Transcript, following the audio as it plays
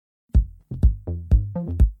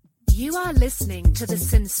You are listening to the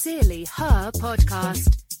Sincerely Her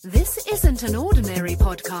podcast. This isn't an ordinary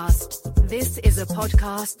podcast. This is a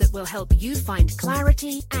podcast that will help you find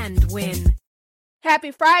clarity and win. Happy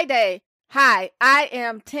Friday. Hi, I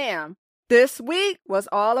am Tam. This week was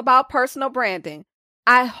all about personal branding.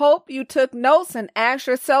 I hope you took notes and asked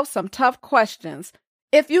yourself some tough questions.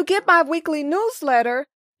 If you get my weekly newsletter,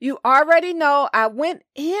 you already know I went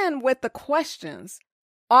in with the questions,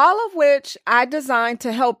 all of which I designed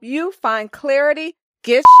to help you find clarity,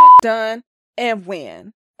 get shit done, and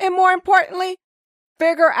win. And more importantly,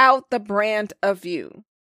 figure out the brand of you.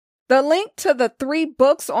 The link to the 3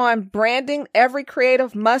 books on branding every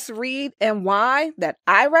creative must read and why that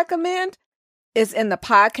I recommend is in the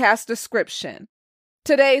podcast description.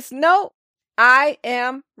 Today's note, I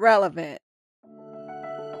am relevant.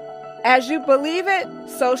 As you believe it,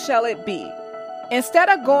 so shall it be. Instead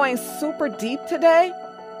of going super deep today,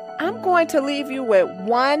 I'm going to leave you with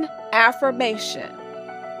one affirmation.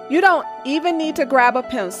 You don't even need to grab a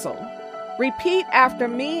pencil. Repeat after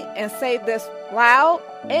me and say this loud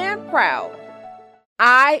and proud.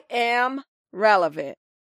 I am relevant.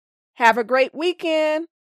 Have a great weekend.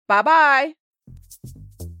 Bye-bye.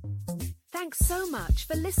 Thanks so much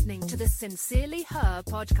for listening to the Sincerely Her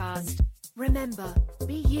podcast. Remember,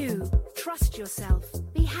 be you, trust yourself,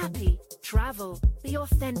 be happy, travel, be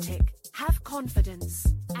authentic, have confidence,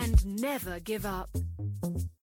 and never give up.